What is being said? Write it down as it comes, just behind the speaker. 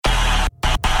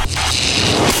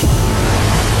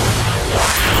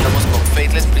Estamos con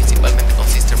Faithless, principalmente con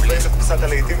Sister Bliss. קבוצת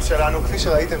הלהיטים שלנו, כפי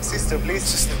שראיתם, Sister Bliss.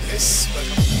 Sister Bliss,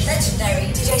 Legendary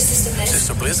DJ Sister Bliss.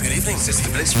 Sister Bliss, good evening. Sister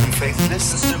Bliss from Faithless.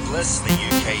 Sister Bliss, the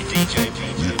UK DJ.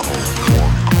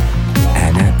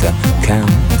 And at the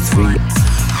count of 3,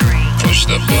 push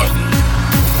the button.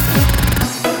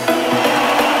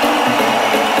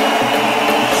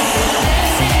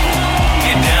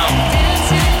 Get down.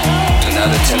 Do not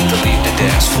attempt to leave the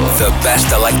dance floor. the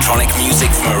best electronic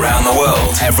music from around the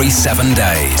world every 7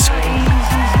 days.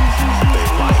 They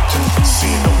like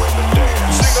seeing the women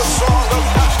dance. Sing a song of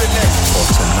happiness. For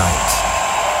tonight,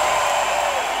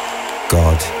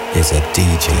 God is a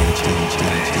DJ.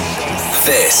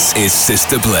 This is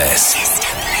Sister Bliss.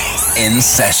 In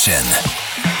session.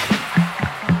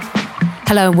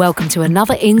 Hello and welcome to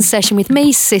another In Session with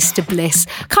me, Sister Bliss.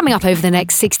 Coming up over the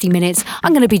next 60 minutes,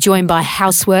 I'm going to be joined by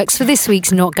Houseworks for this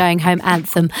week's Not Going Home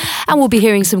anthem. And we'll be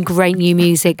hearing some great new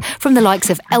music from the likes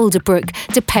of Elderbrook,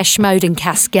 Depeche Mode and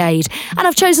Cascade. And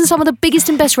I've chosen some of the biggest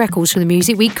and best records from the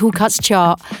Music Week Cool Cuts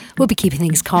chart. We'll be keeping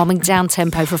things calm and down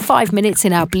tempo for 5 minutes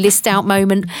in our blissed out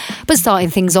moment. But starting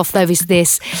things off though is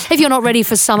this. If you're not ready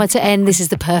for summer to end, this is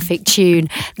the perfect tune.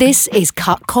 This is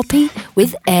Cut Copy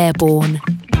with Airborne.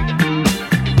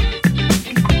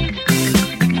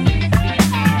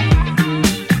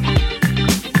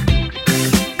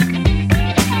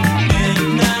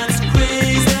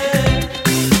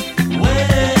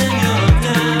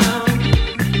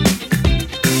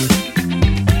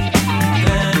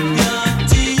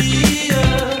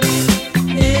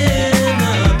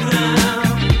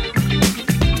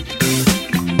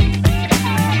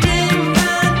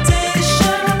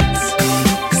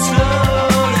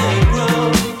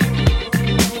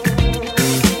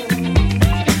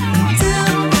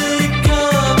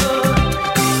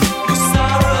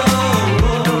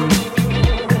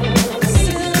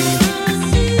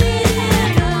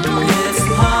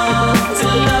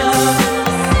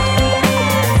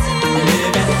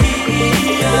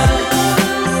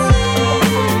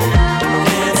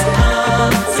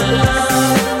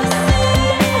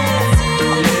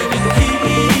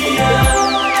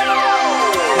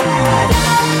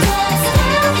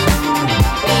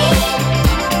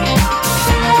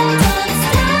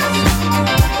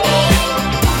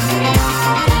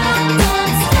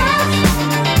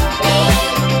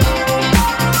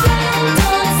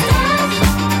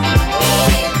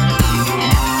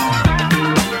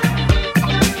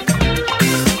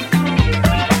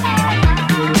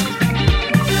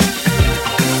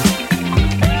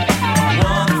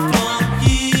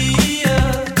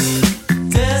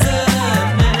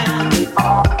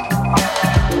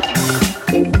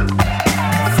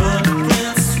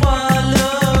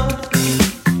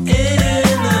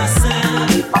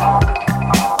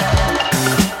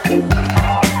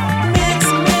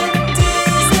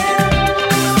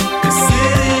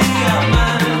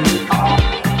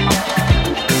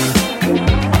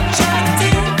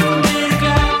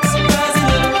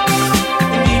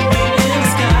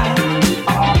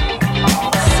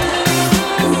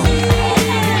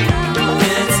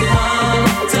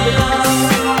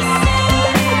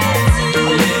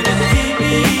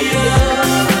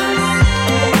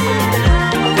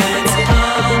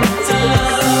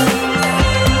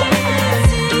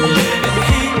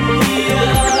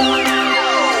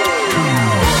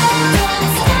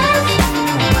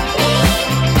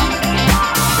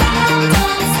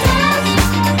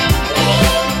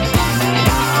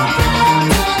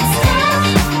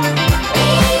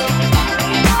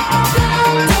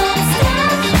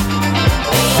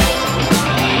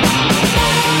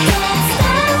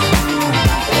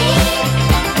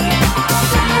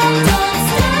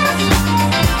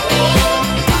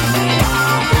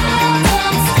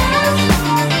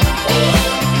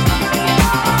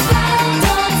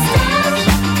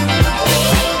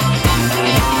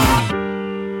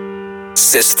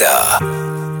 Sister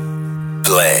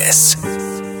Bliss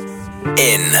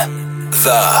in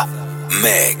the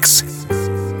mix.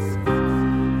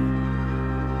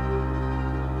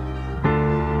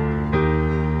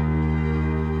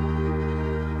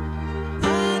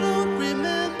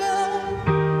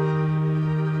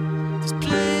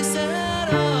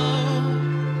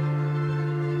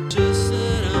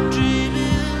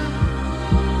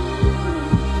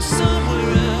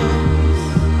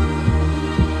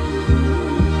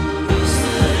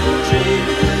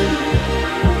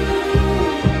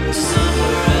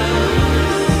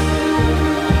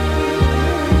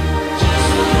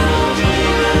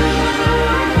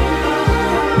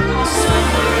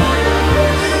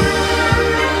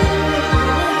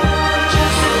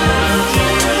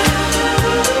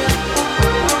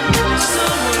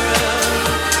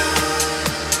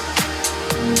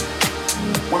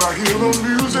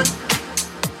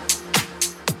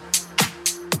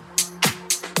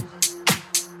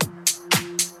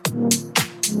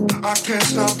 I can't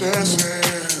stop dancing.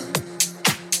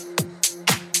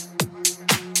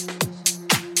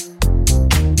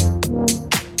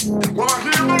 When I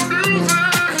hear the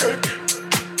music,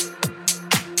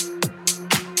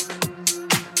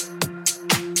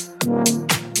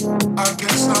 I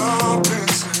can't stop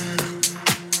dancing.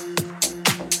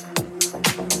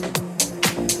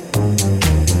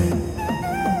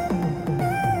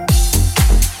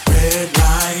 Red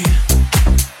light,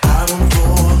 out on the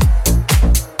floor.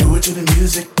 Do it to the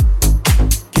music,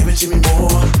 give it to me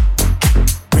more.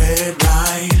 Red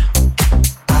light,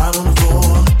 out on the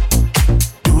floor.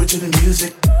 Do it to the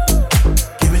music,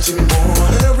 give it to me more.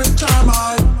 Every time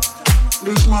I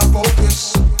lose my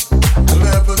focus, I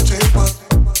levitate, but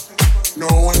no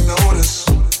one notice.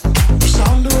 The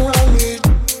sound around me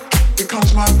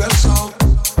becomes my vessel.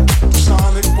 The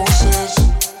sonic forces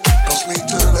cause me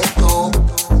to let go.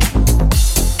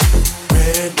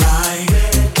 Red light,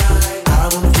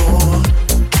 out on the floor.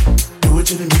 Do it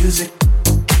to the music,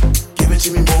 give it to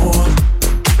me more.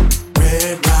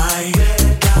 Red light,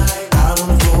 out on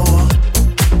the floor.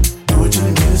 Do it to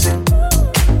the music,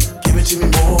 give it to me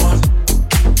more.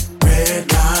 Red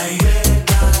light,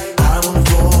 out on the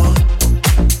floor.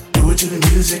 Do it to the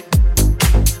music,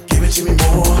 give it to me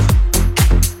more.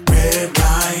 Red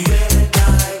light,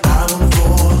 out on the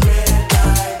floor.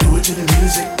 Do it to the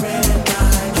music,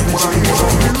 give it to me more.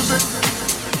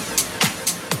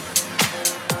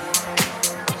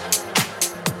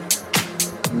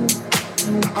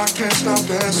 I can't stop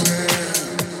dancing.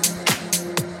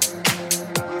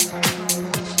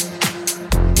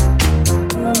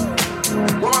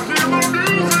 When I hear the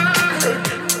music,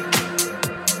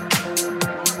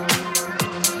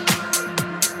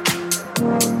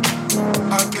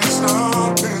 I can't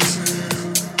stop dancing.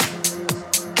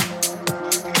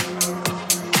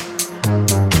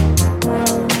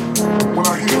 When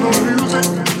I hear the music,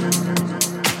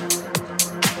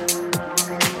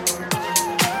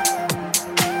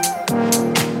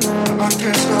 I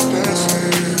can't stop dancing.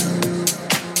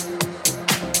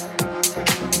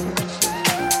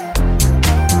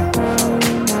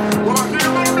 When I hear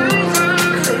the music,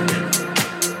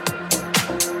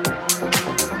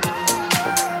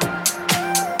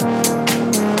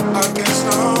 I can't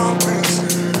stop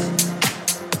dancing.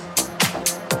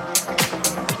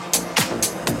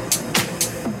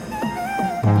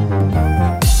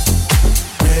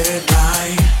 Red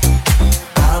light,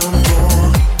 out on the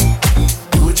floor.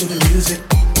 Do it to the music,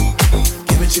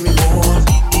 give it to me more.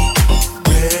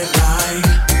 Red light,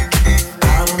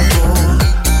 out on the floor.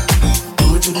 Do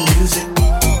it to the music,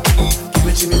 give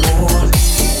it to me more.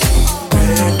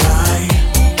 Red light,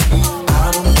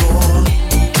 out on the floor.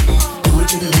 Do it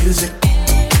to the music,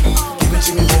 give it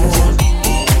to me more.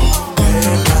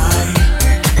 Red light,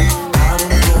 out on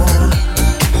the floor.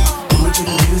 Do it to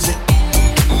the music,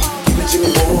 give it to me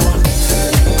more.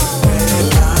 Red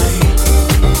light,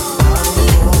 out on the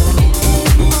floor.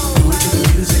 Do it to the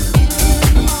music,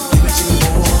 give it to me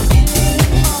more.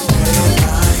 Red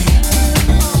light, out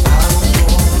on the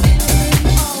floor. Do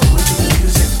it to the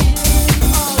music, give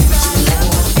it to me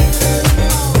more.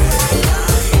 Red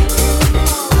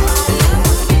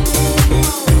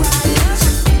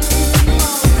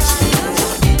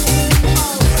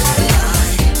light,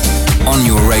 On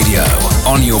your radio,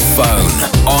 on your phone,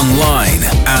 online,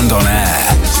 and on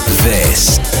air.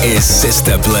 This is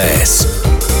Sister Bliss.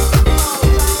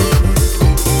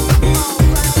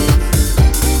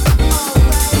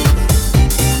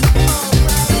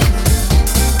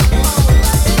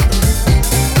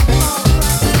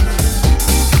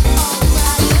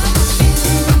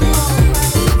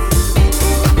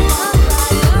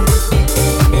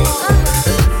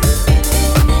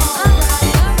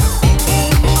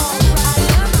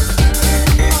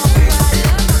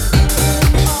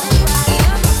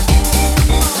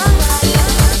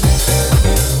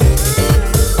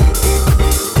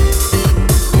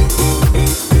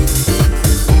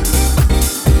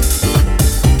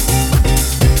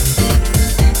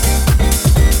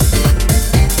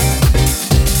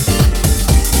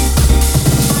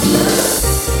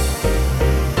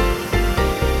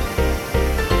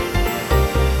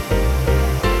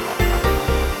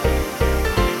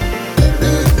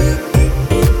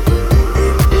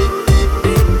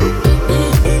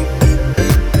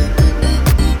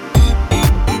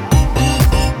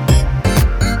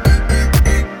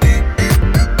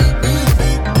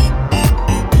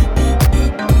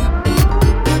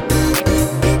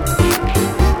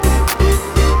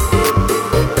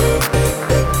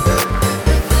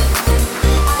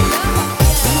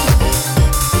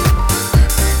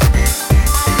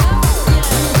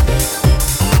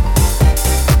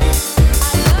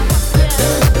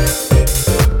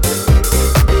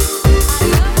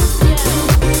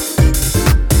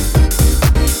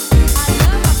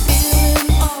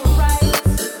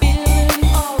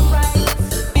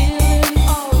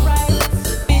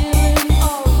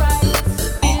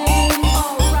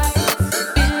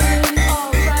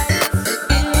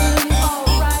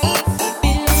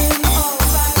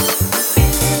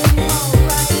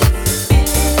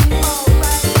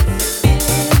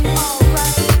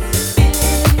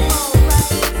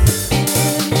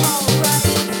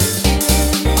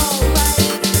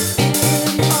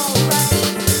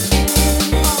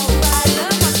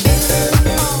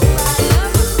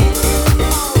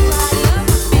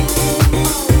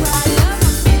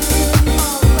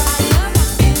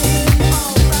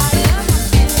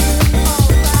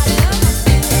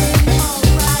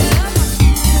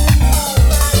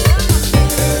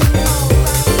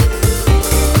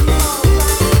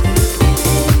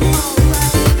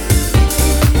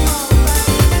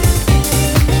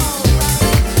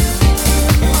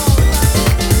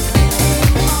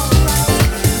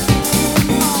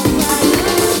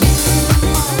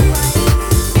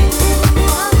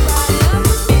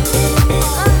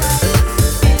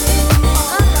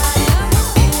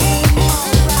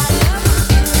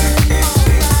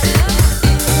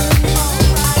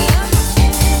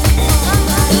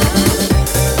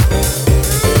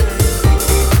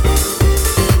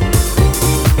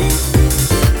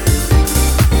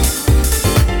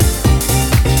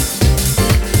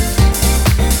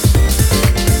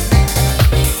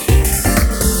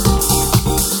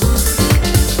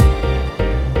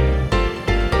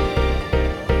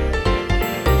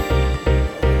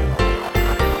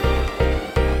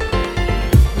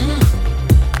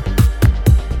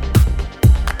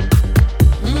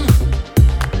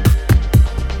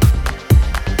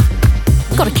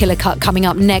 killer cut coming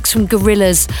up next from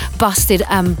Gorillaz, Busted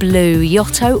and Blue,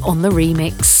 Yotto on the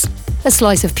remix. A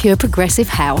slice of pure progressive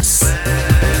house.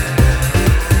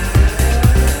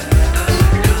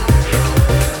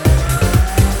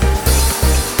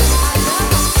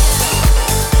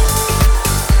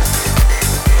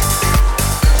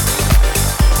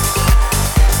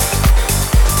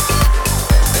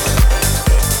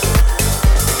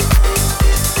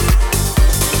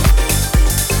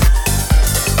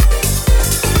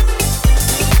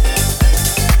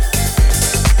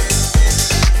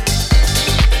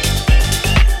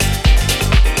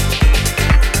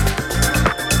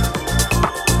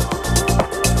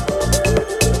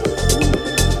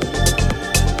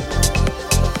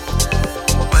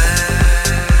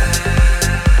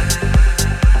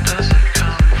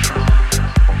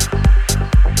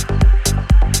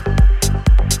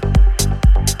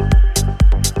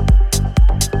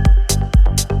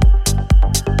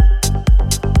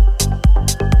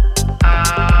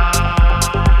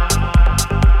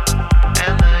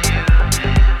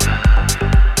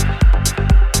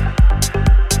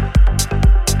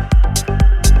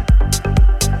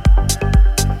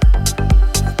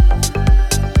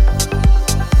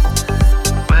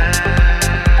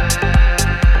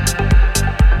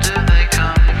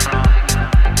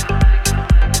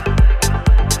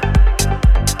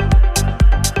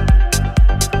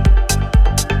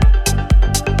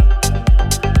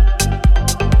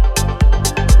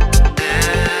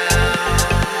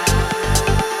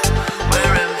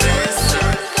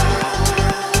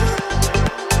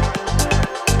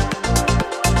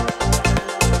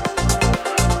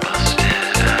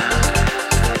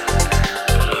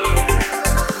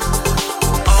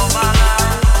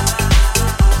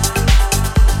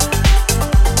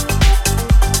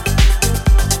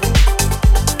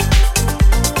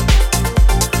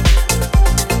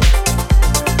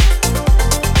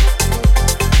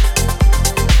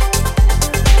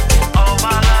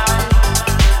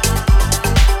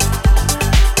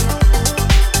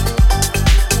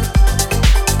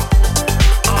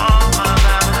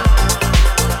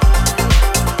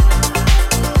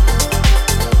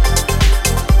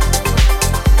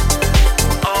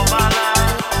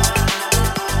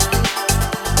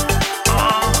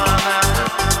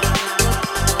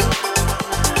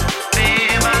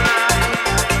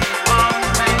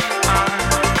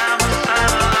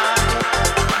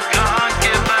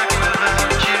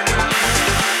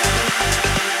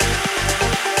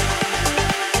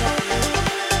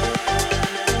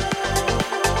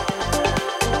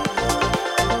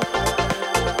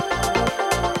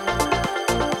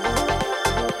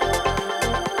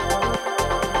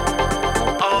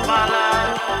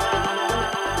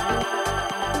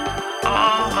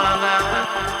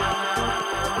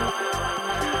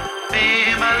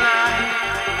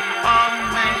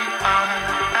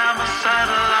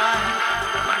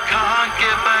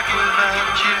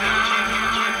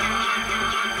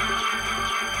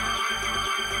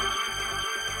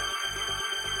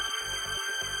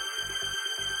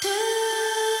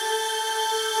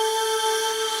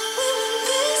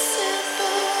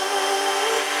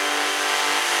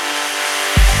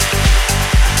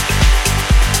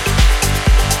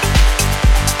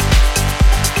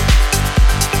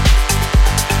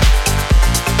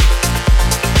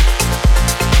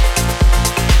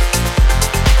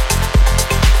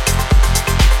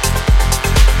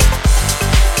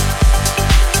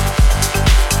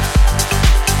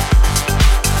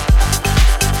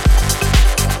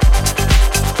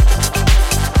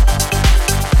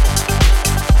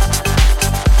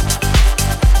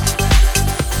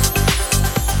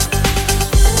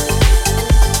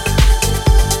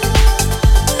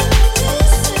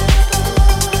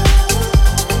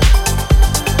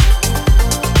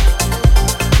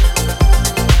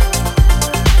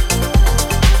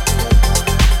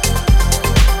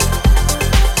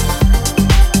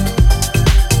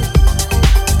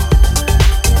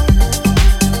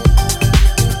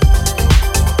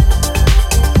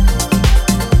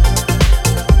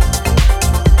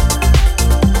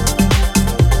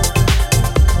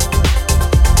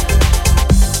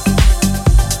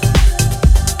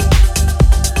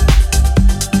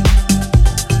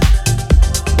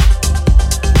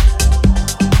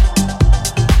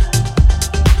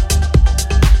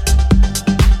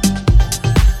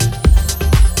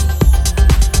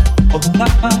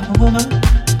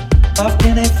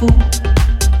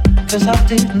 Cause I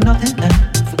did nothing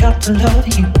and forgot to love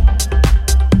you.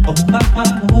 Oh my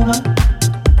woman,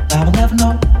 I will never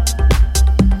know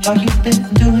how you've been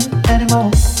doing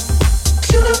anymore.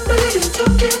 Still I'm ready to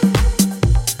talk it,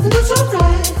 and that's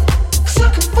alright. Cause I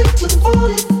can wait till the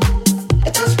morning,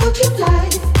 if that's what you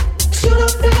like.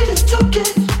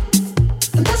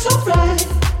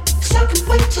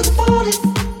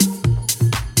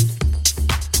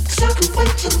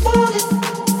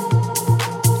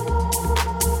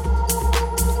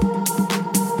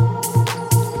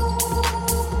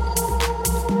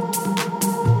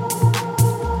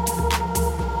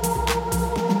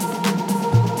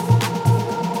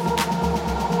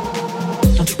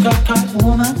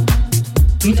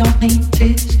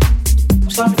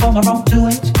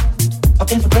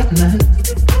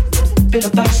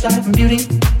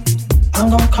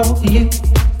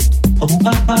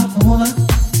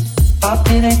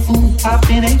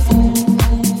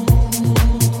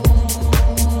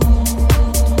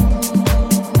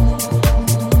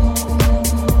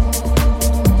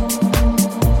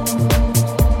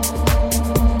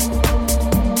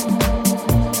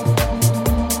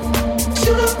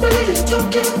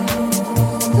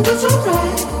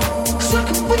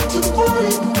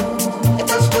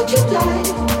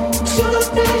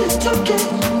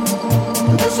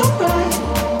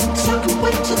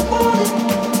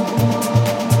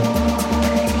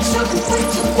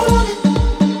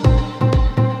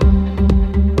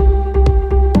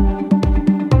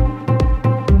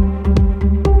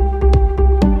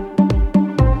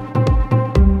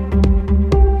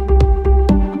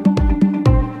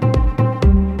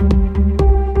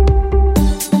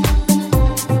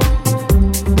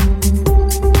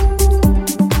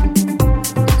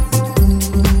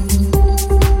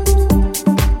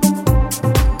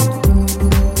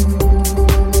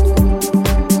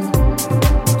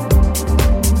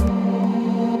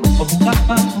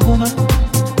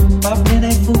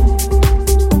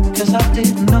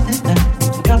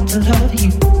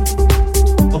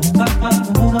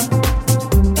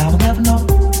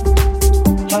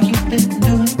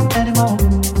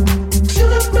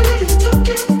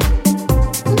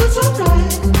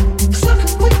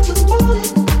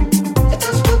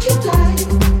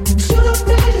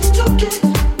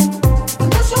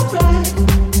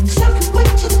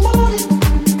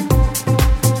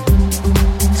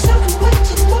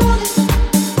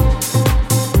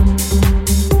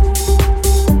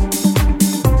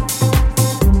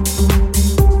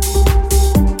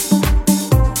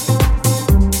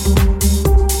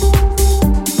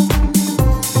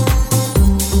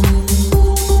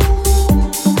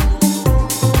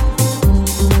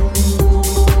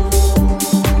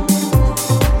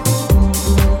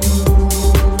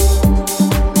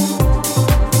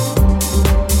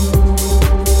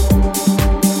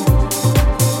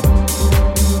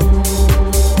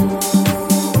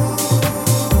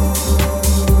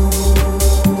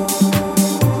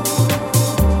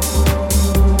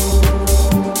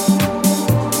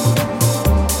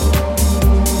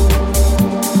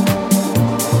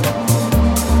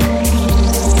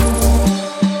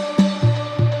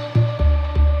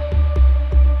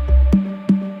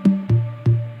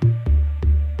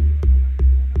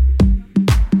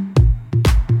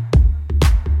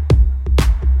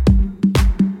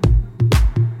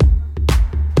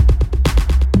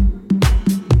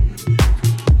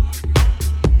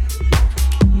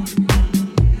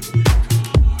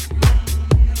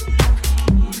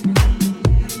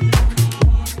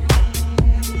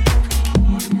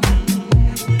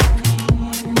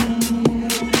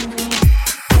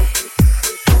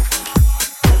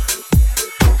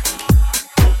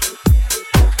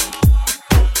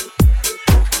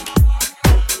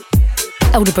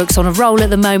 Elderbrook's on a roll at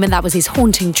the moment. That was his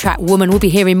haunting track, Woman. We'll be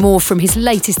hearing more from his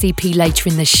latest EP later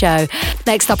in the show.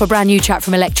 Next up, a brand new track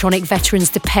from electronic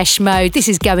veterans Depeche Mode. This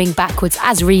is Going Backwards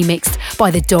as remixed by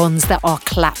the Dons that are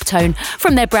Claptone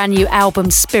from their brand new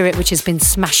album Spirit, which has been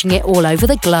smashing it all over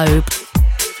the globe.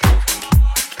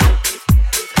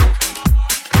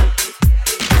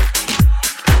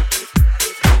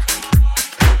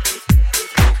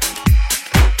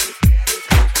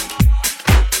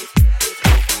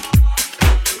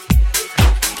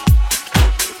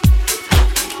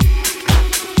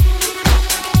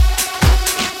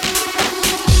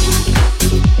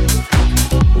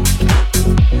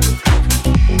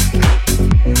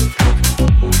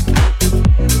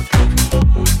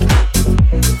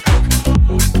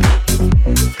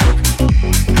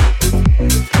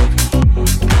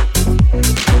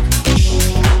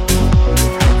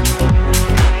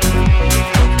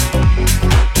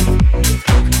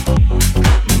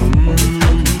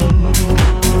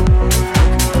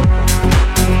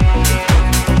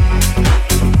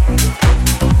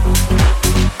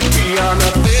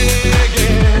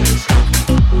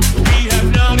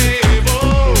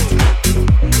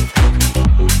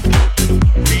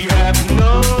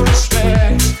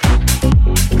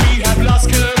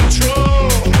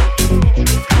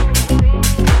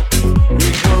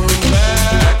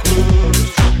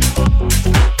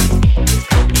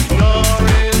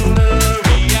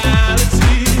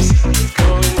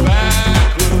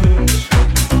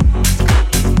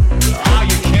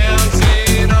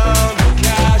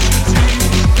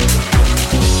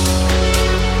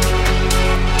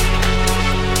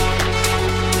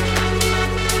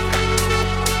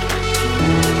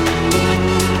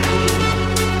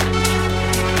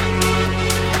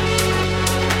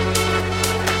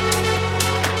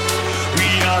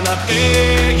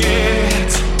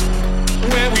 yet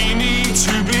where we need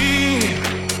to be.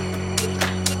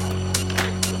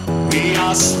 We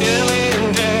are still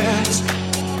in debt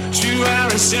to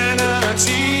our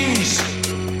insanities.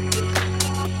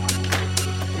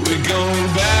 We're going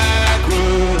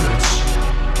backwards,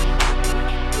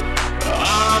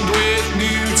 armed with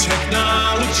new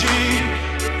technology.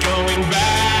 Going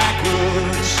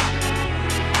backwards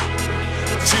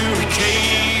to a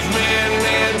caveman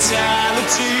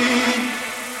mentality.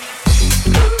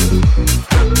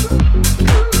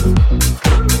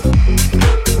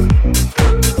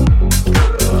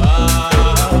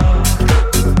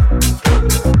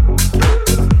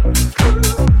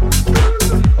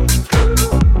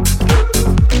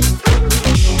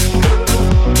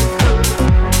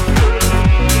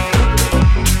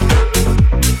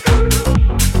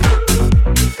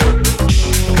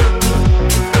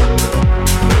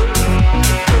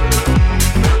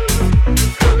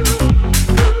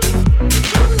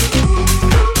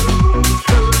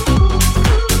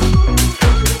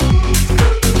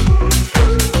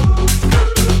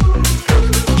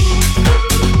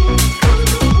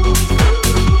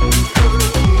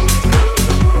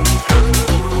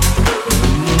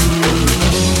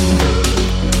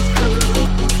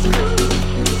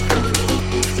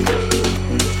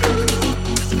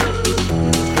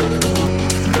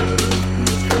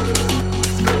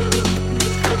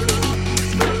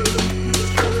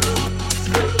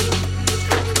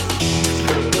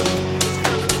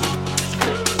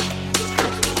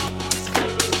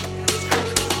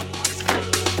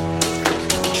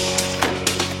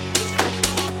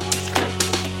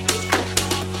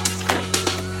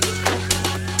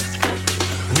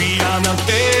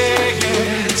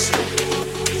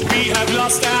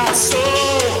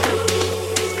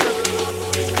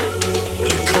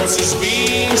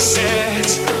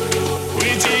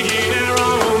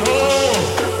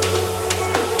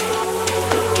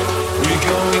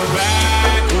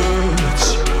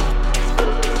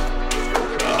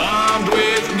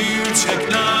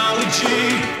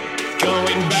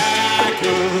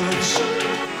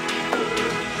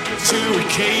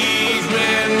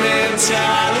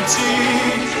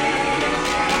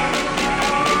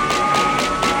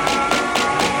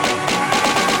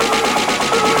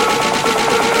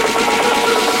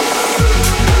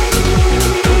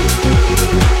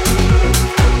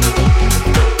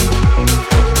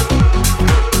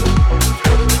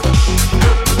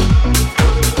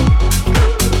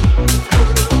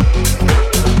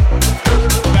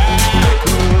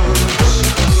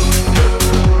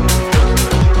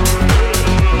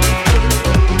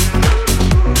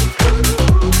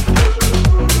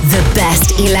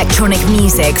 Electronic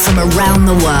music from around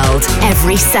the world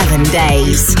every 7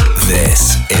 days.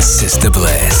 This is Sister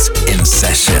Bliss in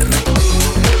session.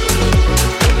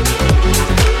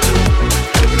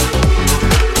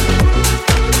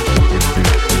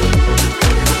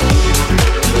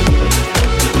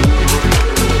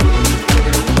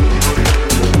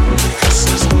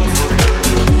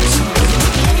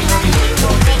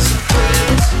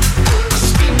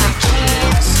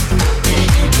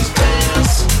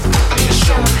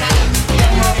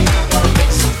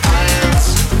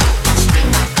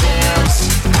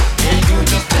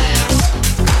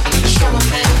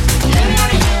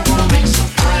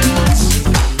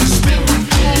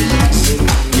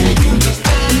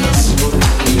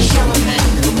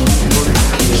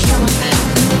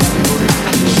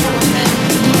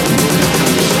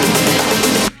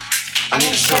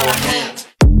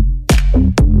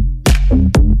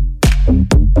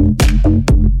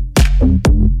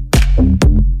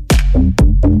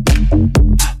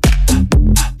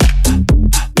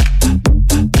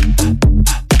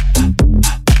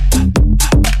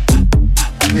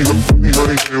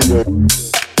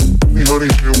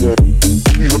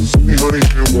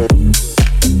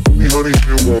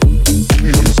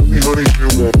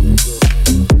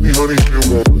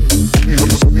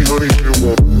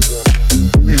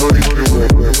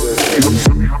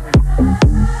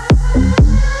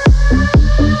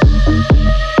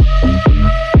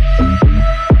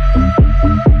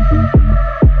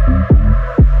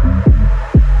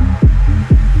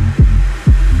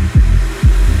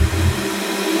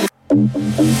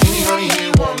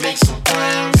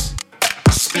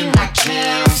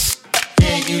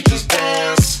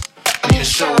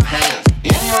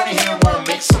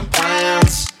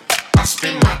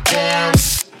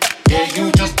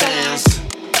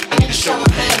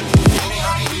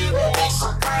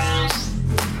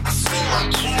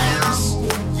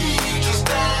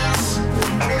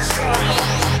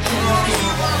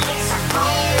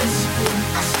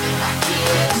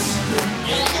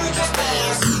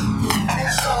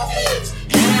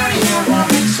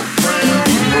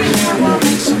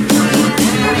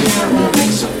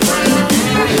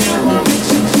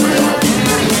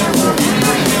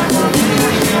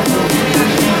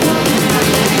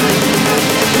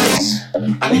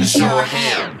 raise your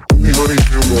hand.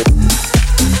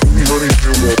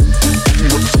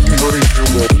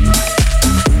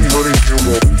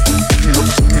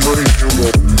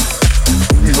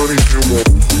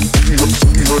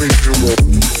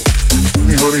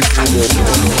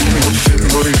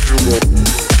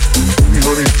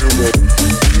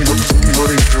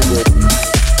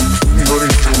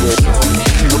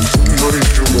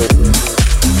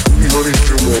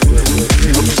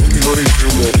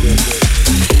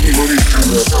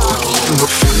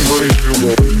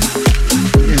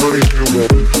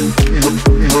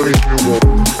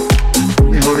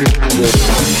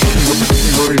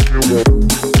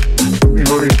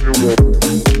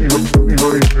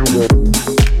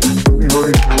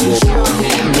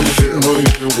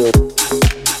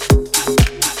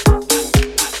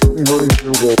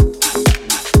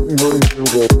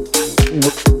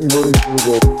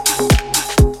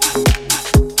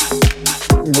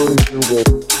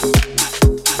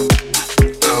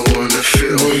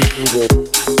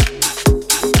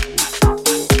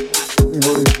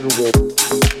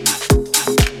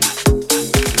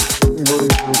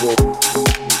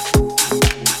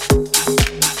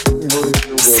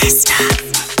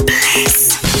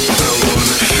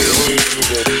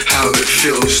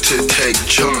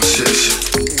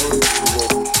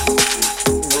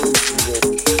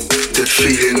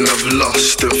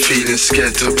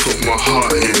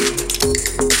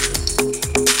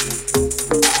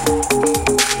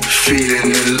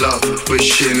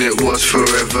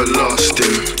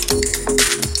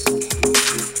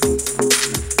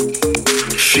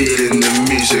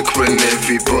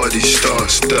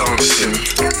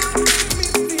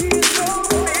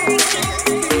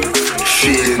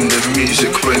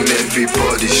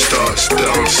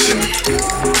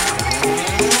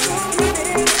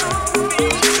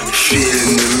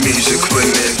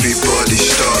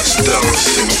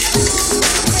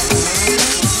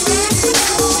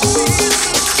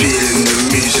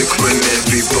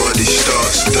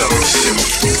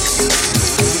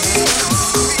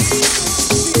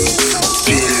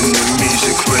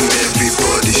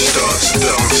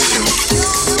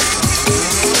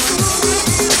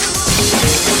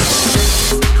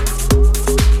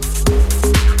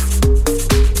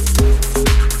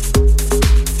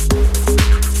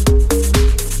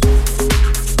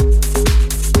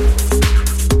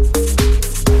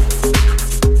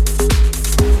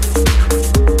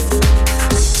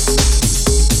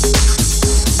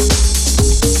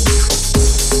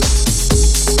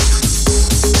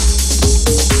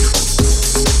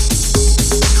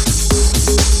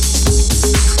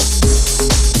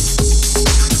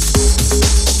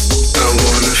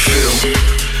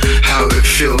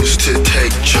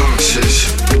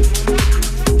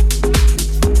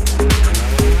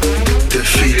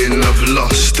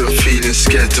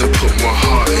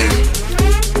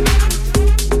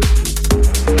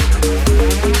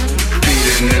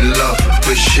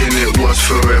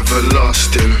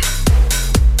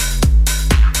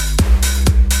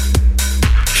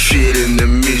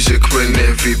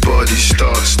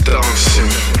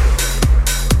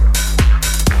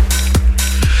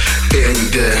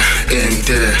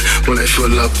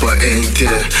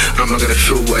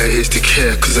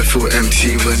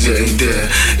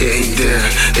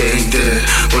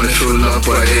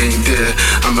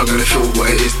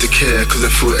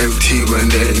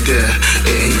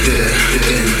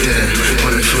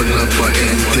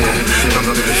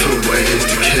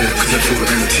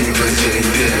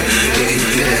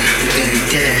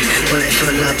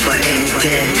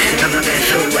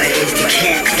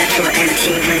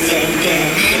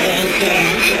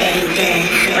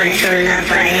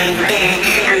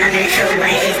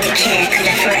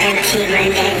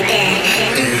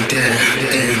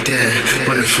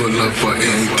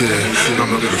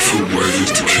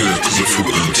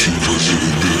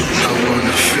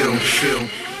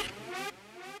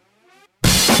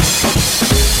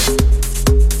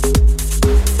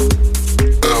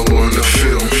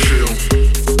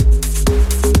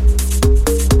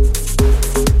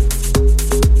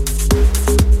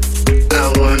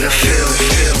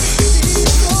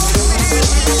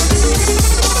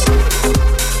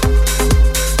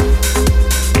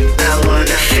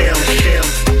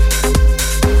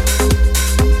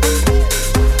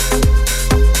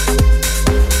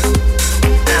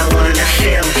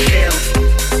 feel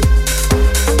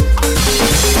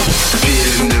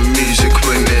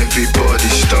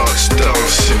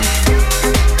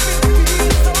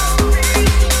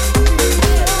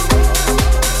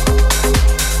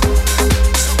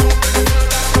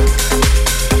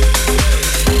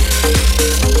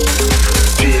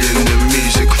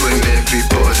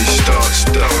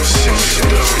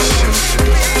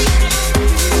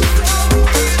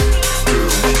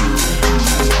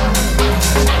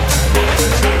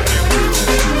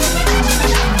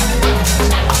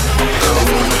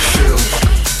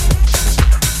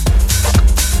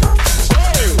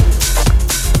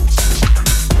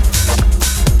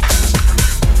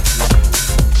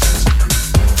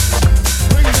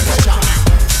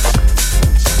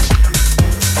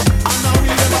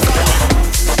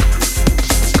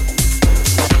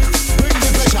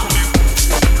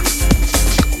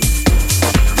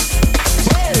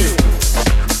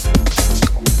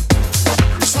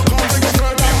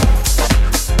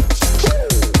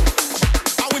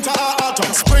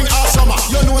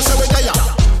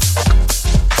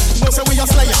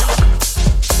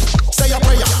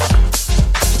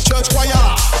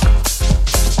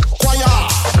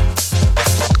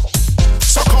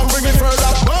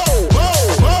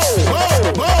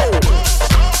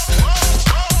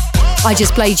I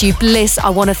just played you Bliss, I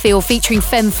Wanna Feel, featuring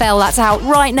Femfel. That's out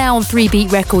right now on 3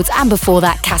 Beat Records. And before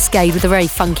that, Cascade with a very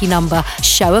funky number,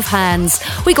 Show of Hands.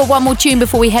 We got one more tune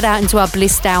before we head out into our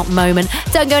blissed out moment.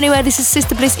 Don't go anywhere, this is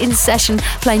Sister Bliss in session,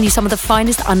 playing you some of the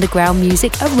finest underground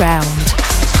music around.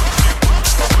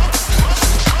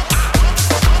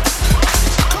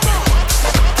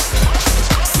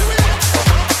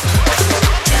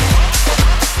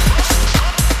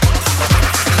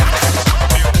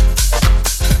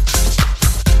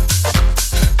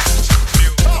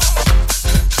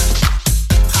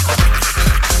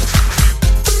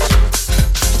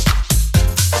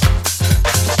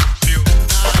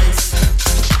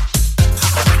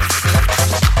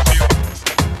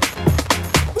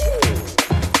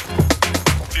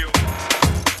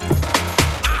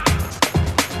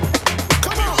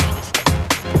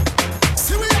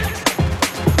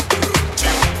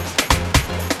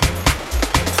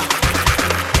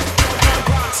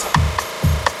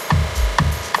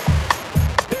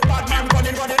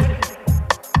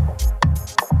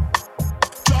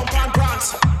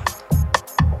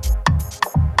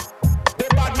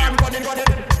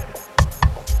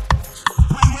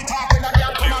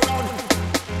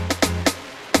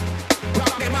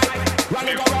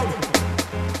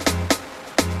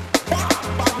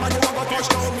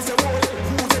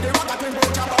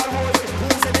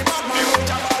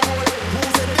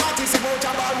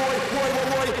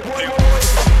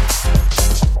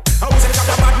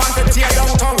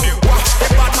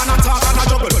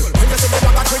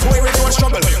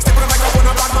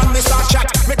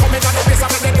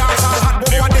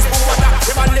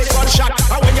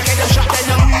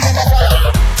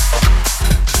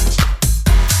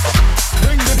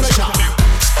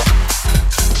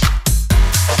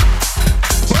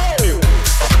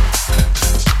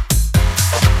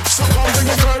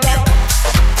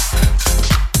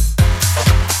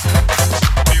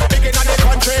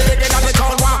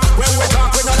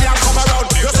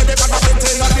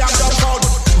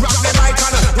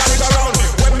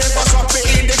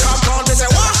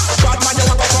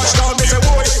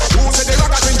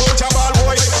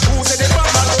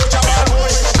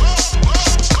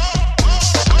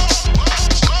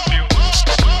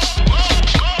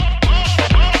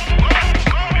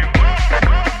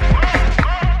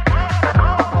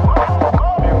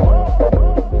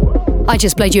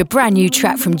 Just played you a brand new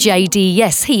track from JD.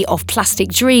 Yes, he of Plastic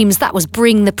Dreams. That was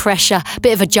Bring the Pressure.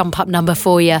 Bit of a jump up number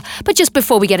for you. But just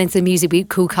before we get into the Music Week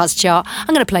Cool Cuts chart, I'm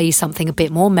going to play you something a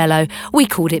bit more mellow. We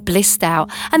called it Blissed Out.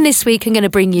 And this week I'm going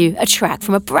to bring you a track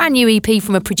from a brand new EP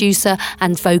from a producer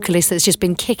and vocalist that's just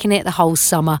been kicking it the whole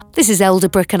summer. This is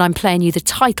Elderbrook, and I'm playing you the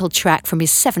title track from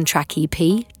his 7-track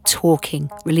EP,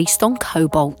 Talking, released on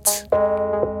Cobalt.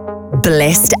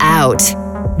 Blissed Out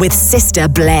with Sister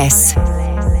Bliss.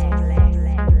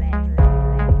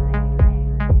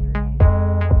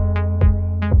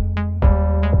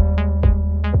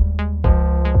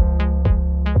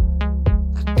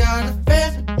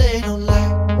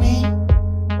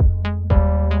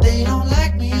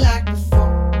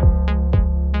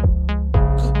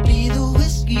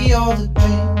 All the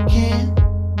drinking,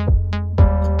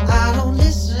 but I don't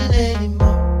listen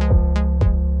anymore.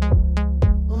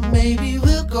 Well, maybe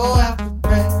we'll go out for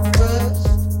breakfast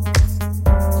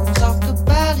and talk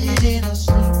about it in our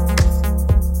sleep.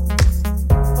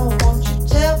 Oh, won't you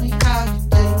tell me how your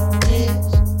day is?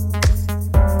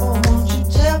 Oh, won't you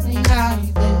tell me how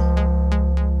you've been?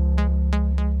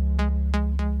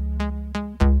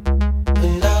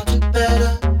 But I'll do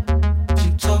better to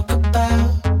talk about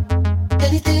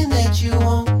anything that you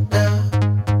want now.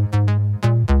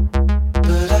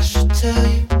 But I should tell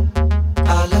you,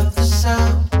 I love the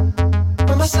sound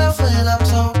of myself when I'm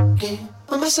talking,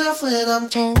 of myself when I'm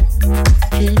talking,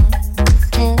 talking,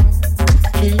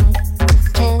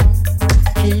 talking,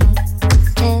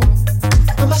 talking,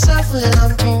 of myself when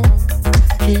I'm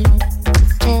talking,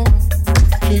 talking,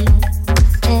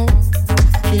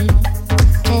 talking,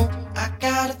 talking. I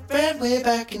got a friend way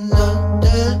back in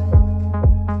London.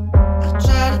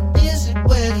 Try to visit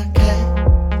when I can.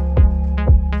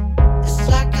 It's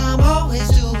like I'm always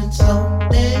doing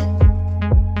something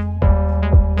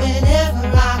whenever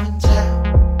I'm in town.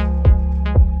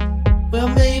 Well,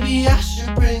 maybe I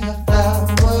should bring her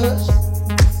flowers,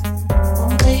 or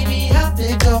maybe I'll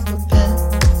pick up a pen,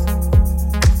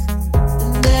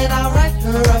 and then I'll write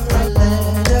her up a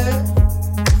letter,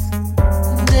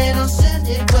 and then I'll send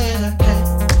it when I can.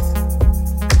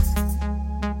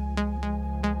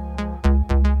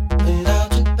 And I'll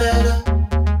do better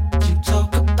to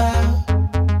talk about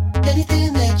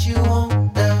anything that you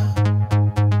want now.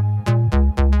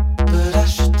 But I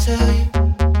should tell you,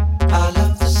 I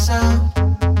love the sound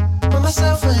of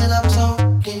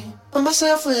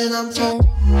myself when I'm talking.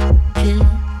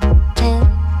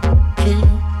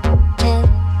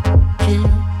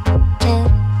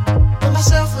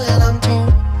 Myself when I'm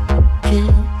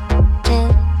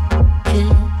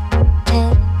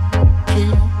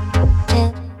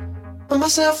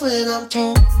myself when I'm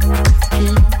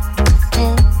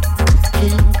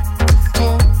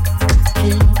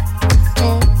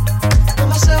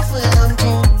myself when I'm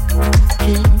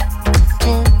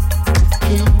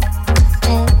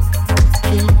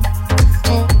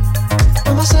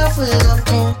myself when I'm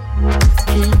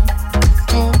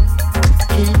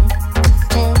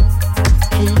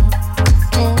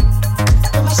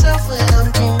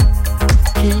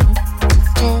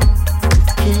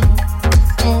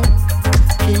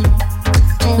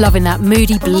Loving that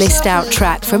moody, blissed out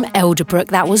track from Elderbrook.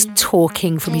 That was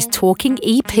Talking from his Talking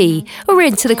EP. We're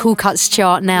into the Cool Cuts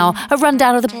chart now. A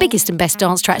rundown of the biggest and best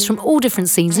dance tracks from all different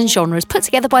scenes and genres put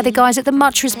together by the guys at the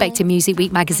much respected Music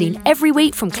Week magazine every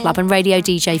week from club and radio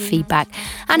DJ feedback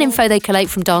and info they collate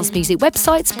from dance music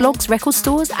websites, blogs, record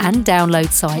stores and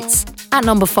download sites. At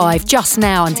number 5, Just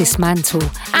Now and Dismantle.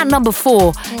 At number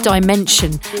 4,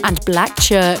 Dimension and Black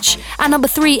Church. At number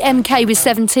 3, MK with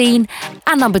 17.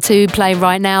 At number 2, playing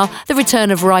right now, the return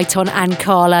of Righton and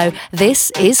Carlo. This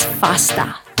is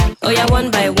Faster. Oh yeah,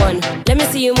 one by one. Let me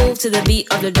see you move to the beat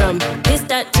of the drum. This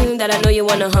that tune that I know you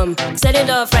wanna hum. Set it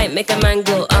off right, make a man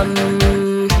go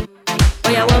Oh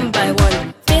yeah, one by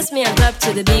one. Face me and clap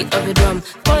to the beat of the drum.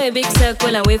 Form a big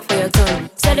circle and wait for your turn.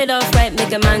 Set it off right,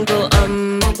 make a man go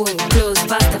Open, close,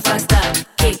 faster, faster.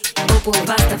 Kick, open,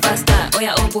 faster, faster. Oh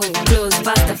yeah, open, close,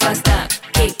 faster, faster.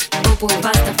 Kick, open,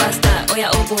 faster, faster. Oh yeah,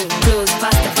 open, close,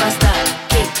 faster, faster.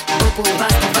 Kick, open,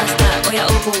 faster, faster. Oh yeah,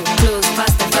 open, close,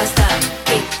 faster, faster.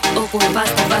 Kick, open,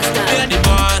 faster, faster. Yeah, the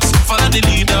boss, follow the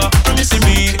leader. Promising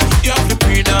me, you have to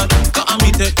pre that. Cause me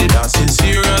take the dancing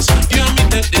serious. You and me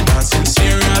take the dancing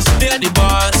serious. Yeah, the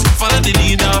boss, follow the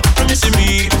leader. Promising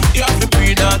me, you have to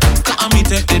pre that. Cause me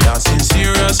take the dancing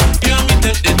serious. You and me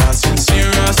take the dancing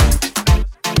serious.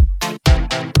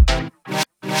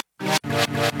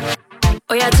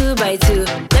 Oh yeah, 2 by 2.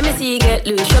 Let me see you get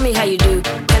loose, show me how you do.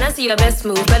 Can I see your best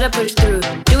move? Better push through.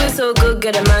 Do it so good,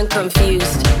 get a man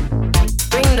confused.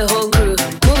 Bring the whole crew,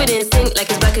 move it in sync like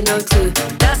it's back in 02.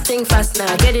 That thing fast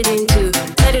now, get it into.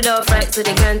 Set it off right so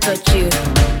they can't touch you.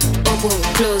 Open,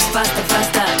 close, faster,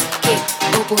 faster. Kick,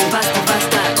 open, faster,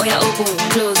 faster. Oh yeah, open,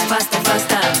 close, faster,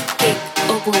 faster. Kick,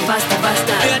 open, faster,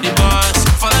 faster. Yeah, the boss,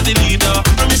 follow the leader.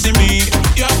 Promising me,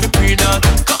 you have to pre that.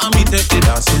 Cause me take the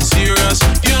dancing serious.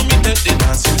 You and me take the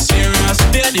dancing serious.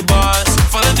 Yeah, the boss,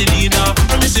 follow the leader.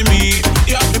 Promising me,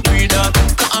 you have to pre that.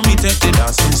 Cause me take the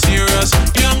dancing serious.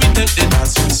 You and me take the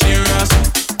dancing serious.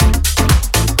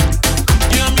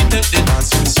 You and me take the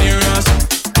dancing serious.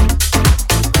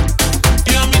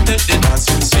 You and me take the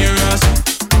dancing serious.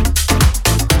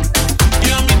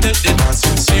 You and me take the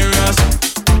dancing serious.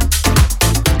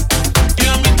 You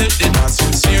and me take the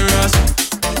dancing serious.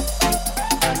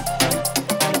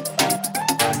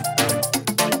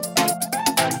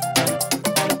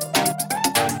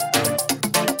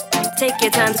 Take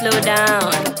your time, slow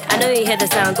down. I know you hear the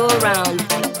sound, go around.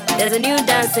 There's a new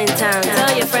dance in town.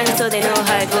 Tell your friends so they know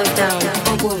how it goes down.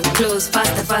 Open, close,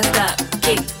 faster, faster.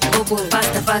 Kick, open,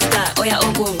 faster, faster. Oh yeah,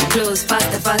 open, close,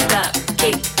 faster, faster.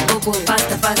 Kick, open,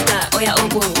 faster, faster. Oh yeah,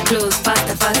 open, close,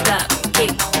 faster, faster.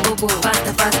 Kick, open,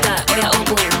 faster, faster. Oh yeah,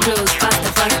 open, close,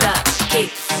 faster, faster. Kick,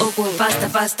 open, faster,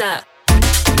 faster.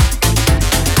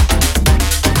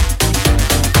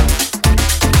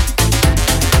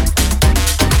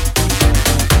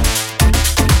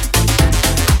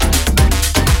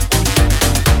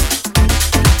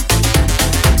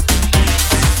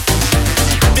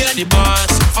 The boss,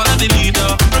 follow the leader.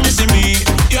 Promising me,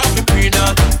 you have to pre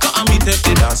that. Cause me take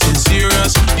the dancing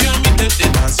serious. You and me take the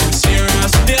dancing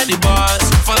serious. Yeah, the boss,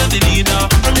 follow the leader.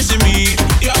 Promising me,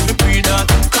 you have to pre that.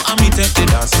 Cause me take the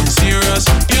dancing serious.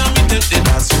 You and me take the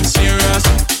dancing serious.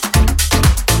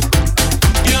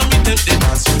 You and me take the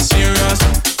dancing serious.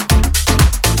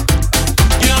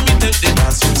 You and me take the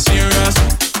dancing serious.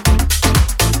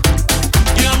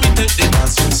 You and me take the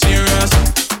dancing serious.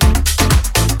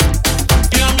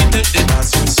 The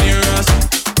dancing serious.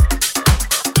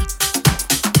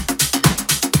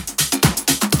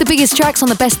 The biggest tracks on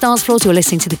the best dance floors. You're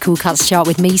listening to the Cool Cuts chart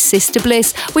with me, Sister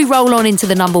Bliss. We roll on into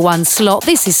the number 1 slot.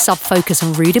 This is Sub Focus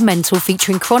and Rudimental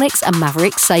featuring Chronix and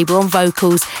Maverick Sabre on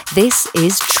vocals. This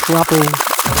is Trouble.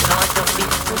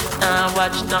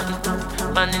 Watch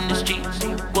nothing, man in the streets,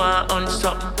 go on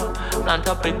something. Plant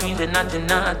up a green and nothing,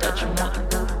 not touch nothing.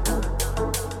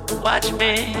 Watch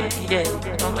me, yeah,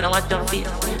 when I watch them feel.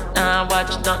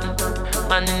 Watch nothing,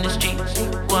 man in the streets,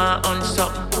 go on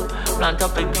something. Plant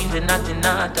up a piece and nothing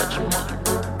not touch more.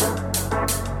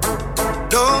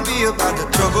 Don't be about the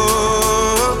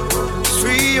trouble. Just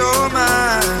free your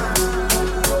mind.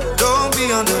 Don't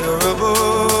be under the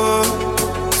rubble.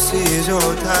 This is your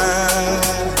time.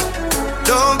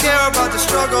 Don't care about the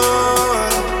struggle.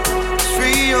 Just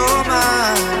free your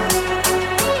mind.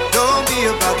 Don't be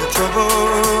about the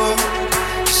trouble.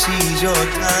 Seize your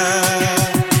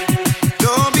time.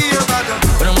 Don't be about the.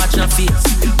 But don't watch no face,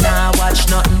 nah watch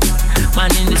nothing. Man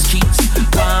in the streets,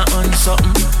 want on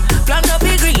something. Plant up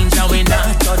the greens and we not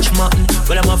touch mutton.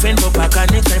 Well I'm offering for pack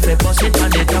and next time we bust it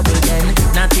on the double then.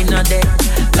 Nothing not dead,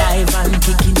 live and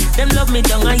kicking. Them love me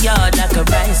down a yard like a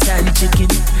rice and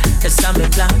chicken. That's how me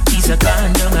plant piece of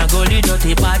corn down a gully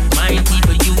dirty bad mind.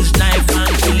 People use knife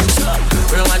and things up.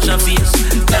 We don't watch no face,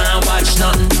 nah watch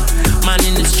nothing. Man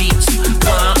in the streets,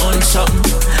 want on something.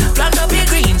 Plant up the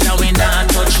greens and we not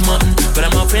touch mutton. But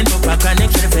I'm offering for pack and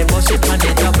next time we bust it on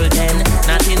the double then.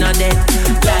 Nothing not dead,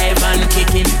 live and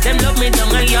kicking. Them love me down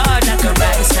a yard like a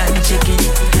rice and chicken.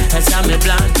 That's how me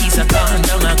blank piece of corn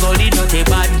down a gully dirty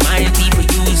bad mind. People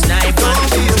use knife and don't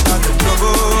be about the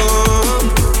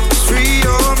trouble. Just free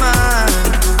your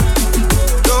mind.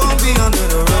 Don't be under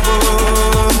the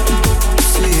rubble.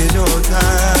 This is your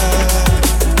time.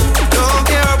 Don't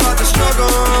care about the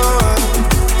struggle.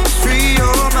 Just free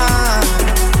your mind.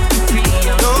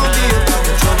 Don't be about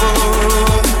the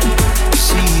trouble.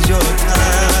 Seize your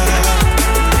time.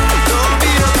 Don't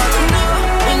be about the. no,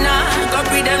 we not go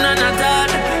pretend on a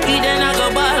thought. Eden I go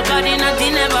ball, body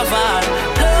nothing never fall.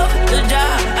 Love the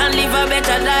job and live a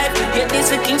better life. Yet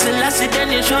this a king Selassie,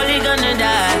 then you're surely gonna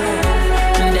die.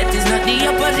 And that is not the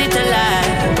opposite of life.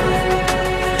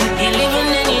 You live and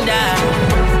then you die.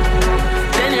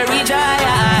 Then you reach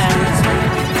higher heights.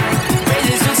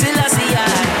 Praises to Selassie I.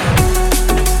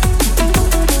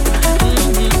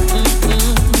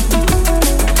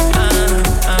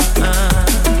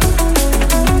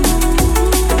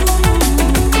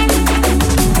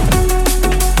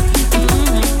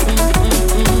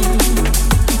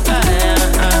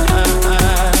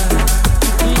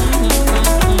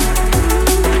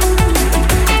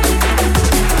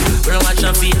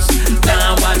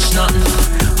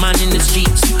 In the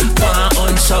streets, want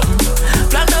on something.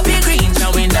 Plant up your greens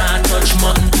and we not touch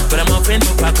mutton. But I'm offering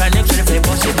for pack and next if they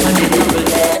bust it on the double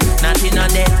there. Nothing on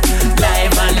there,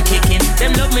 live and kicking.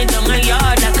 Them love me down a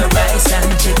yard like a rice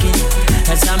and chicken.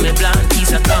 That's how me blank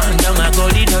piece of corn down a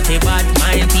gully dirty bad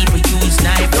mind. People use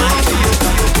knife and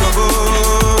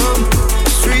trouble.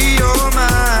 Free your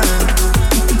mind.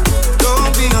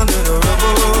 Don't be under the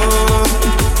rubble.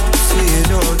 See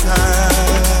your time.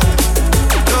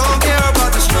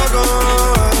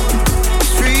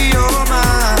 Free your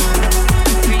mind.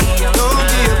 Don't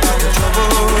be about the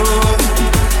trouble.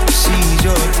 Seize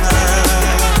your time.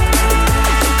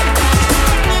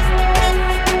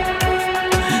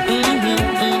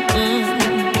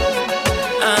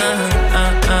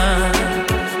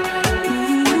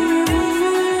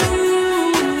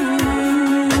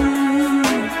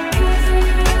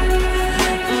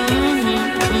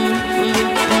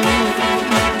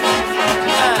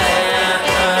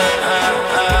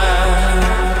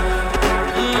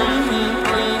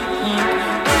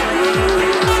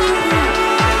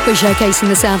 We're showcasing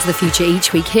the sounds of the future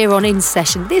each week here on In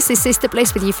Session. This is Sister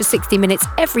Bliss with you for 60 minutes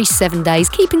every 7 days.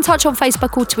 Keep in touch on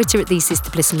Facebook or Twitter at The Sister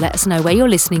Bliss and let us know where you're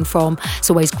listening from. It's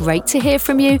always great to hear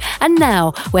from you. And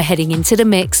now we're heading into the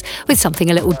mix with something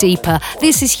a little deeper.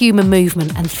 This is Human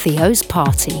Movement and Theo's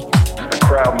Party. The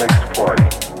crowd makes the party.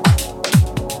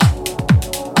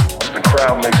 The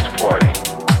crowd makes the party.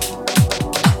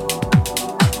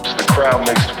 The crowd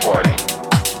makes the party.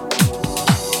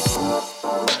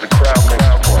 The crowd makes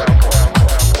the party.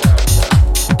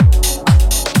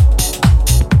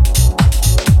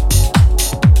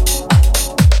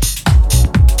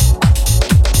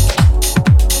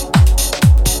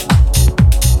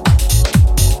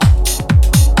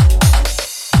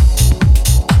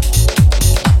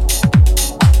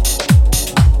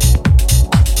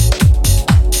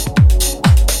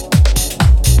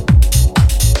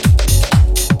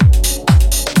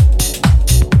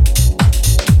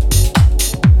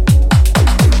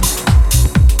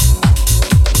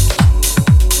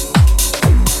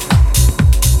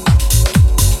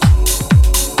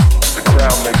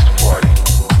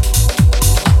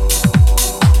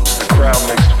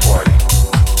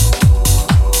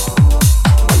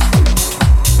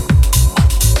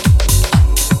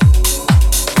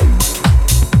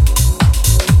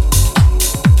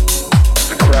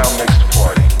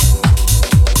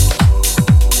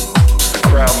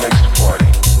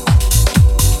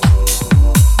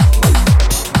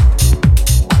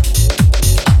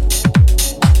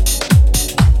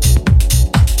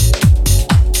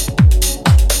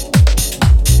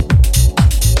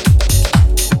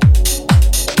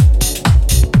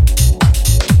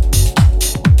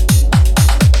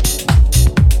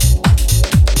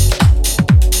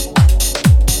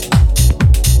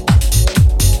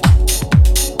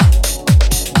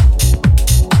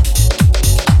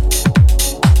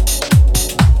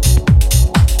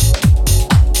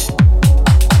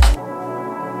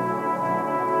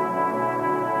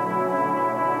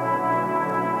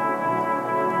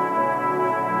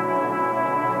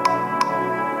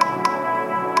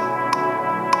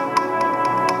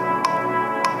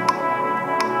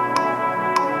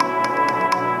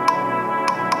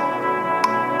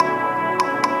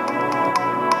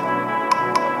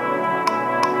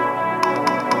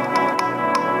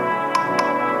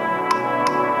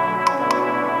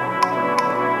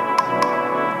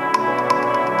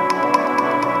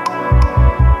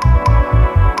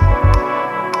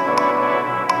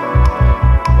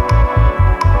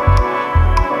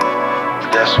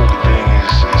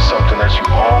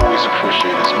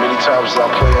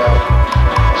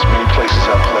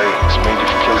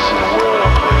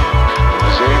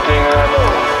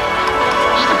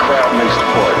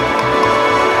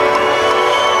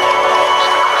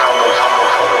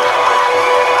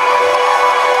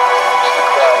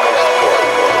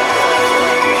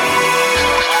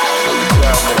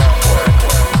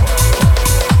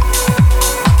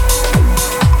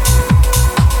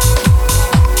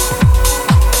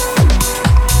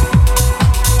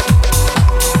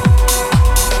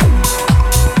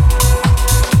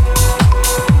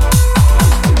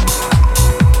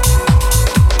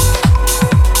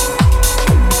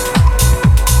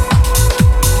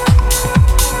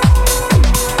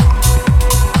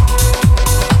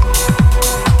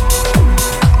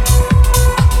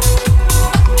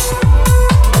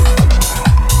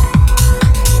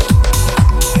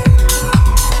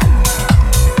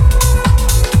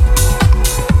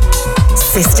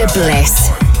 Sister Bliss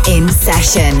in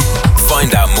session.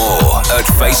 Find out more at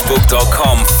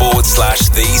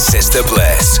facebook.com/The Sister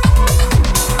Bliss.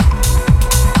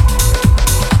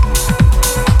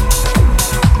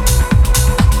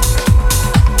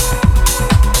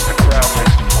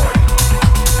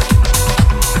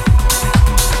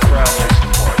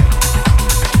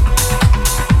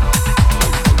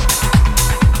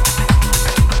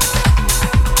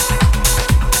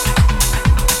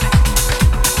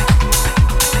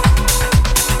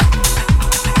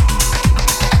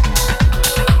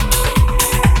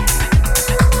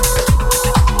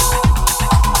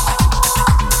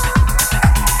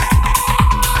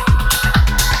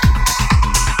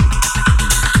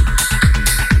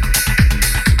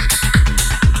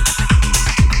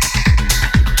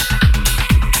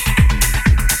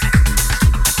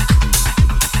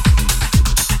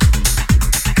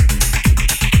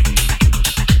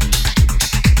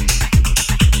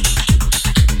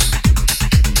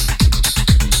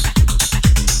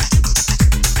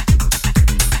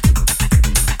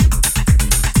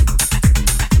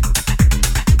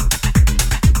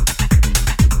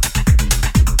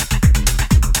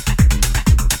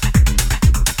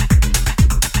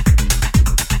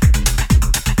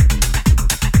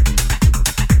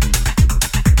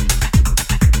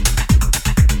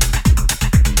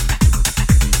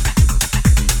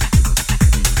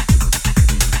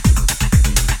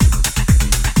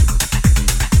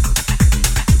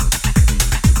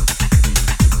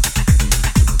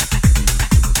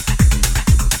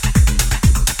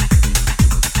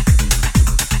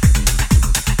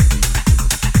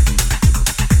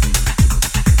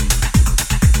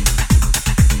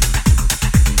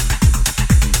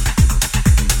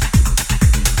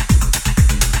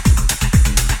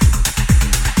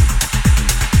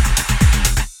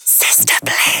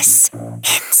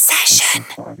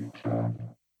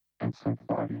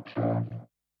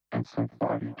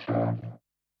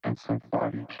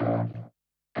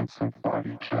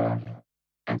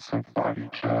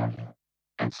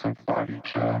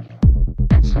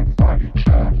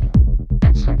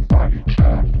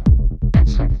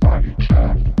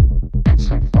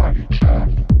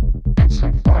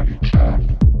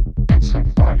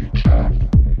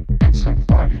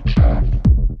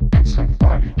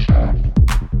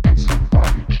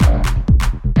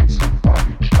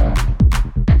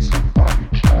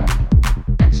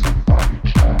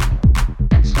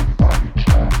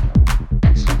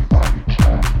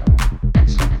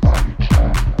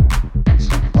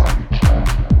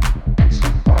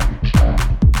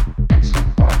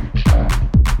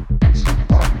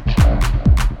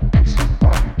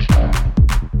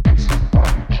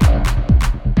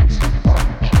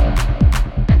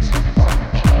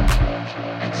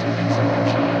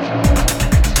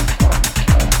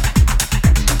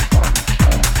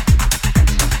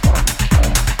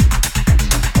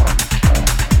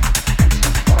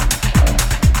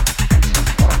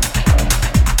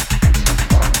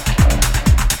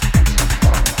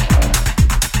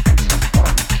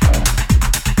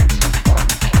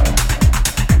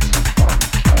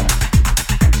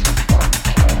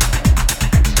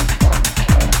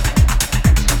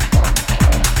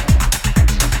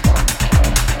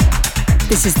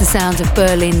 This is the sound of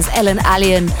Berlin's Ellen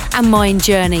Allien and Mind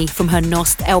Journey from her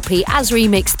Nost LP as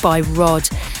remixed by Rod.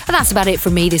 And that's about it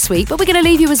from me this week, but we're going to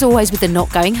leave you as always with the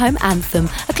Not Going Home anthem,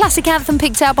 a classic anthem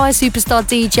picked out by a superstar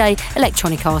DJ,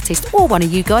 electronic artist, or one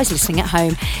of you guys listening at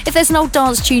home. If there's an old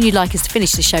dance tune you'd like us to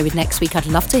finish the show with next week, I'd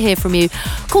love to hear from you.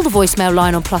 Call the voicemail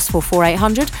line on +44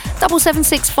 800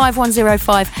 776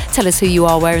 5105. Tell us who you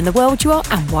are, where in the world you are,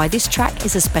 and why this track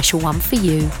is a special one for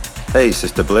you. Hey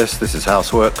Sister Bliss, this is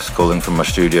Houseworks calling from my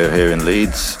studio here in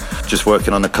Leeds. Just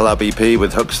working on a collab EP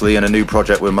with Huxley and a new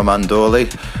project with my man Dawley,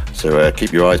 so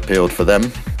keep your eyes peeled for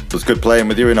them. It was good playing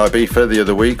with you in Ibiza the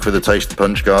other week for the Taste the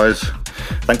Punch guys.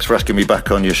 Thanks for asking me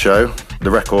back on your show. The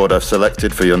record I've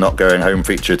selected for your Not Going Home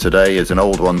feature today is an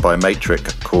old one by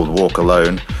Matrix called Walk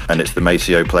Alone, and it's the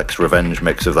Macioplex Revenge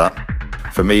mix of that.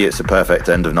 For me, it's a perfect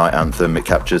end-of-night anthem. It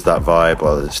captures that vibe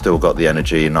while it's still got the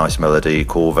energy, nice melody,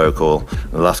 cool vocal.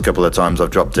 The last couple of times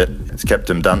I've dropped it, it's kept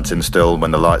them dancing still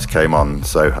when the lights came on,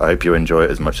 so I hope you enjoy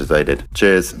it as much as they did.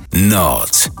 Cheers.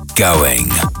 Not Going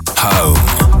Home.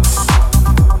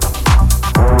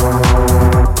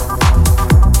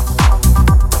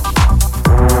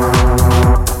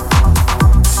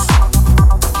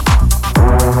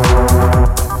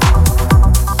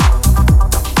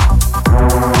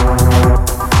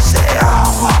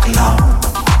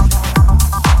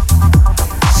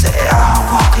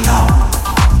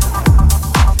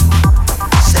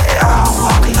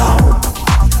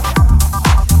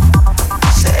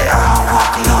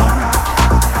 Walk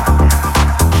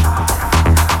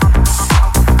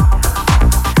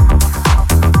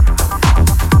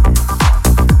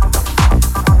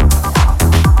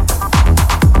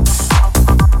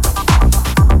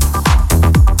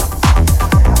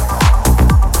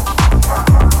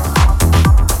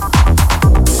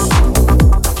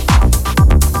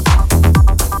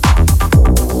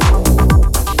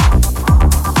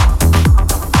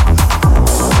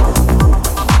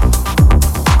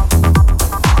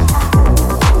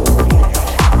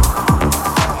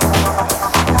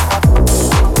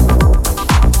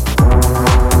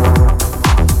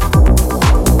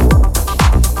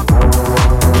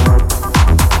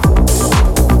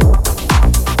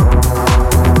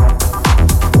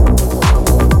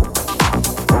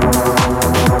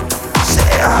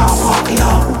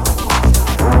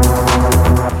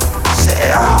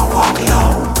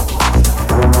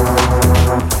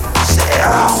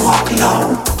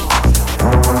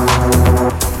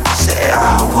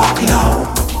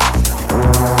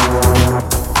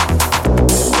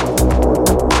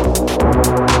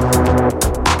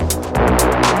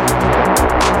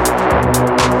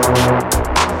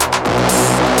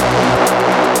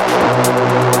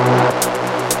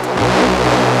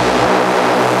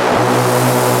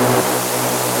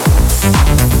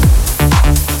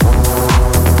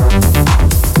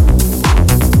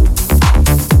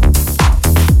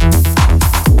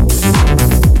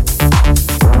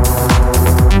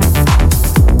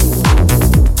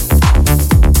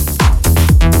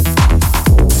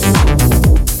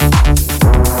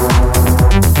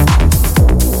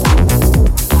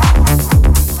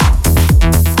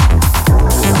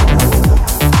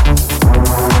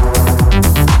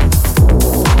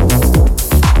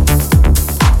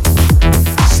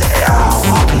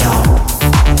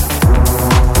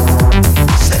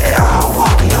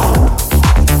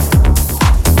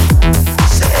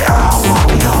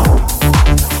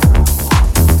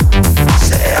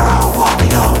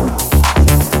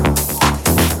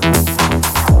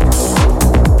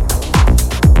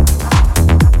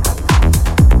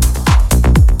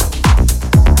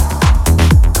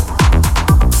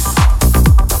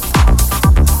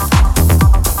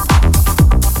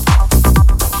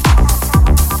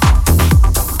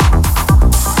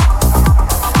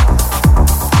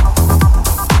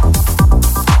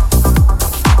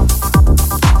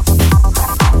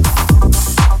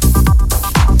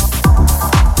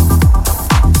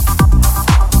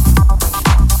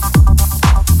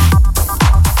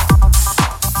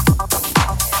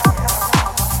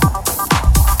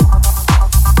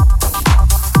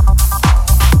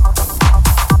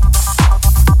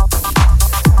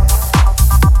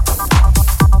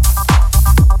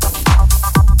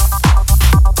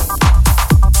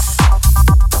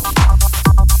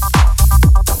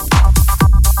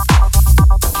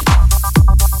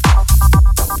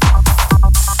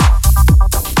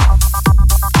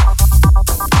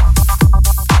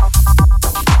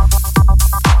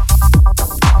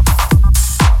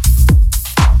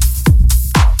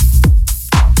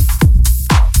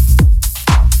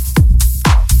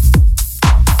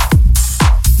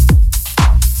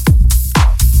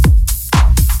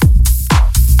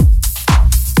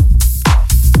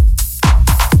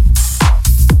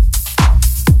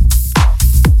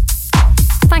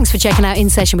checking out In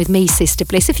Session with me, Sister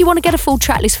Bliss. If you want to get a full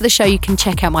track list for the show, you can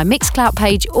check out my Mixcloud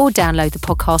page or download the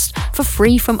podcast for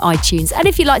free from iTunes. And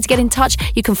if you'd like to get in touch,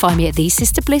 you can find me at The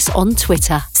Sister Bliss on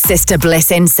Twitter. Sister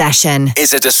Bliss In Session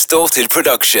is a Distorted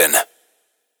production.